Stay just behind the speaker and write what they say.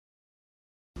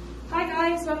Hi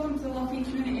guys, welcome to the Lochee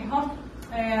Community Hub.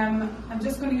 I'm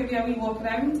just going to give you a wee walk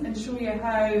around and show you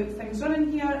how things run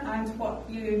in here and what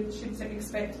you should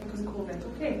expect because of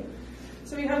COVID. Okay,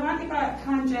 so we have antibiotic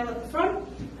hand gel at the front,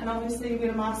 and obviously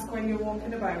wear a mask when you're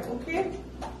walking about. Okay,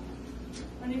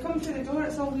 when you come through the door,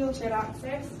 it's all wheelchair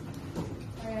access.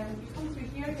 You come through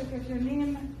here, you give your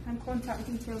name and contact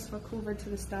details for COVID to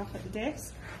the staff at the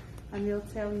desk, and they'll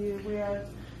tell you where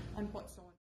and what's on.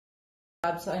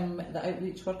 I'm the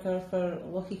outreach worker for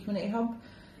Lochee Community Hub.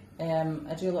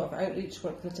 I do a lot of outreach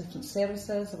work with different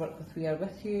services. I work with We Are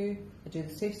With You. I do the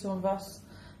Safe Zone bus.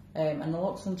 I'm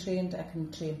naloxone trained. I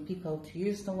can train people to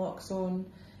use naloxone.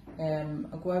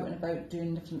 I go out and about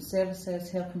doing different services,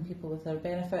 helping people with their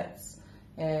benefits.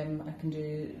 I can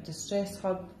do distress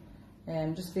hub,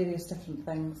 just various different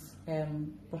things,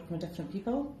 working with different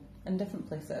people in different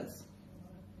places.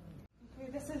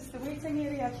 This is the waiting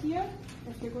area here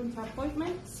if you're going to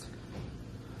appointments,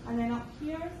 and then up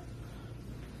here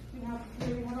we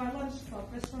have our lunch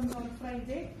club. This runs on a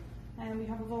Friday, and we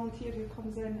have a volunteer who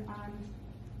comes in and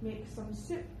makes some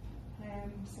soup,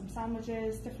 some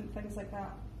sandwiches, different things like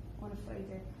that on a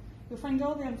Friday. You'll find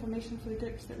all the information for the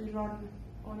groups that we run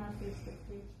on our Facebook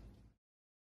page.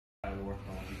 I work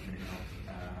on Lochee Community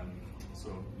Hub,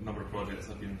 so a number of projects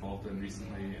I've been involved in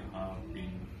recently have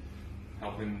been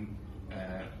helping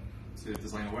to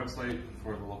design a website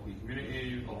for the Lochee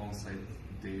community alongside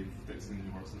Dave Dixon,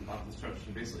 who works in the Baptist Church,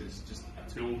 and basically it's just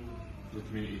a tool for the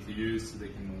community to use so they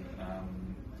can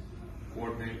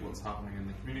coordinate what's happening in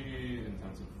the community in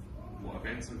terms of what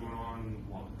events are going on,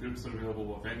 what groups are available,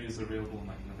 what venues are available, and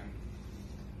that kind of thing.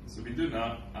 So we've been doing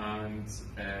that, and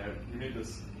we made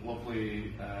this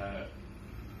lovely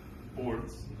board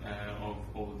of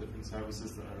all the different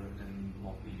services that are in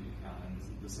Lochee and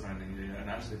the surrounding area, and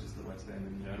actually just the West End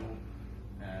in general,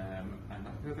 and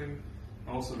that kind of thing.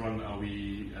 I also run a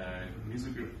wee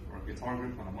music group or guitar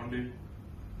group on a Monday.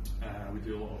 We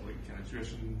do a lot of like kind of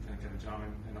tuition, kind of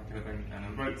jamming and that kind of thing, and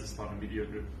I'm about to start a media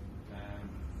group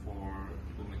for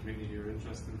people in the community who are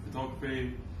interested in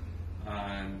photography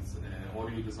and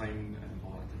audio design and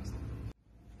all that kind of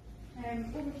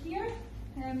stuff. Over here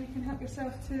you can help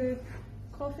yourself to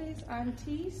coffees and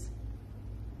teas.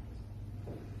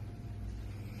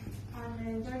 And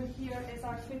then down here is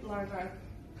our food larder.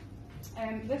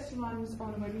 This runs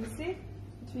on Wednesday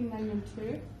between 9 and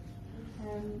 2.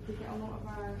 We get a lot of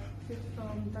our food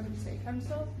from Dundee City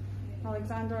Council,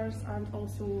 Alexander's, and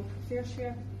also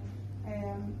Fairshare.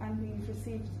 And we've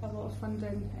received a lot of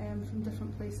funding from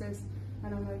different places,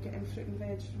 and I'm now getting fruit and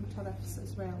veg from Turriffs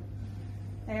as well.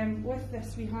 With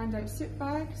this we hand out soup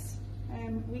bags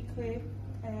weekly.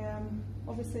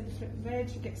 Obviously the fruit and veg,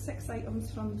 you get 6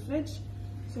 items from the fridge,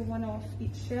 so 1 off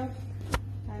each shelf,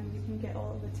 and you can get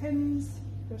all of the tins,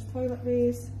 there's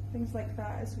toiletries, things like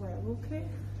that as well. Okay.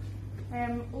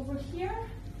 Over here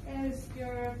is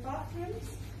your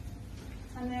bathrooms,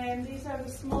 and then these are the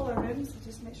smaller rooms, so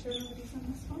just make sure nobody's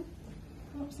in this one.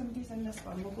 Oh, somebody's in this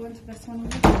one, we'll go into this one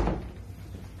over here.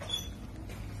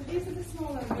 So these are the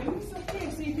smaller rooms. Okay,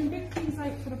 so you can book these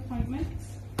out for appointments.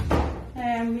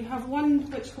 We have one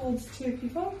which holds 2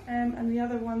 people, and the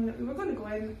other one that we were going to go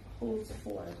in holds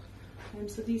 4.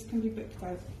 So these can be booked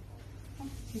out. Oh,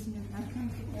 excuse me,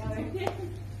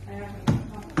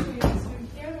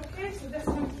 okay, so this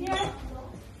one here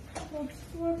holds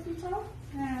 4 people.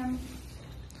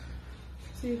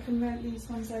 So you can rent these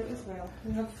ones out as well.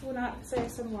 We have phone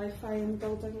access and Wi-Fi in the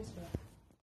building as well.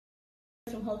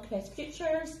 From Hillcrest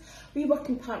Futures. We work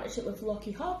in partnership with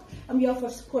Lochee Hub, and we offer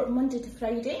support Monday to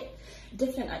Friday.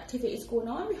 Different activities going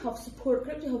on. We have support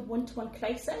groups, we have one-to-one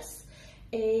crisis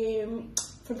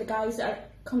for the guys that are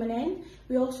coming in.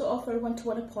 We also offer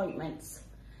one-to-one appointments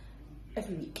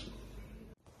every week.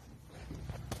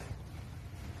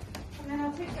 And then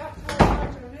I'll take you up to our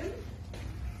larger room.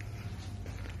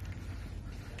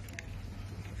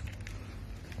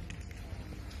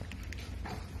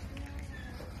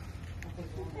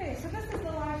 Okay, so this is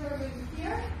the larger room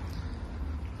here,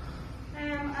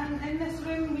 and in this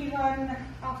room we run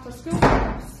after school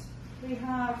clubs. We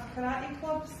have karate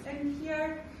clubs in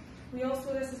here. We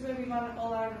also, this is where we run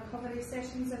all our recovery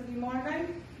sessions every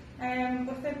morning.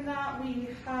 Within that we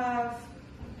have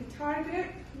guitar group,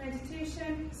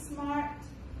 meditation, smart,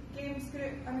 games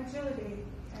group, and agility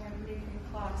making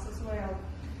class as well.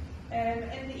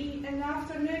 In the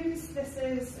afternoons, this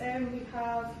is we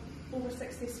have over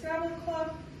 60 Scrabble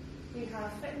Club, we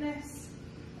have fitness,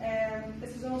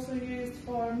 this is also used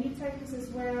for meetings as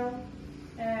well,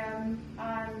 and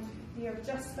we have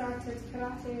just started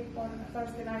karate on a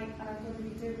Thursday night, and I'm going to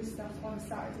be doing stuff on a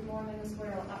Saturday morning as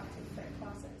well, active fit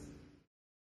classes.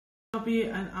 Shelby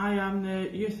and I am the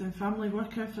Youth and Family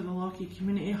Worker for the Lochee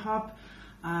Community Hub.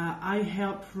 I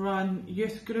help run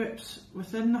youth groups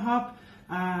within the hub.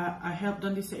 I help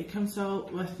Dundee City Council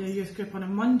with their youth group on a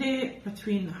Monday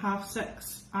between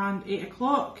 6:30 and 8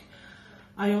 o'clock.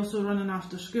 I also run an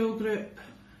after school group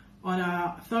on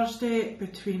a Thursday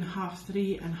between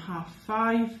 3:30 and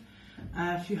 5:30.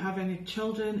 If you have any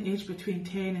children aged between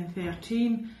 10 and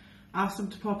 13, ask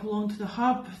them to pop along to the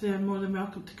hub. They're more than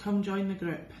welcome to come join the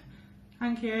group.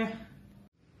 Thank you.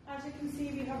 As you can see,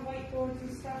 we have whiteboards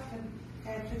and stuff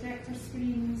and projector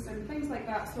screens and things like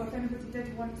that, so if anybody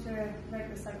did want to rent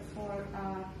this out for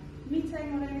a meeting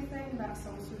or anything, that's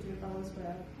also doable as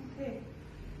well. Okay.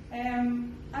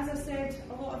 As I said,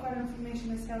 a lot of our information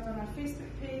is held on our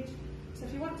Facebook page, so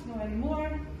if you want to know any more,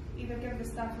 either give the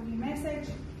staff a wee message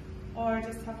or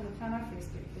just have a look on our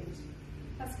Facebook page.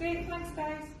 That's great, thanks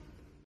guys.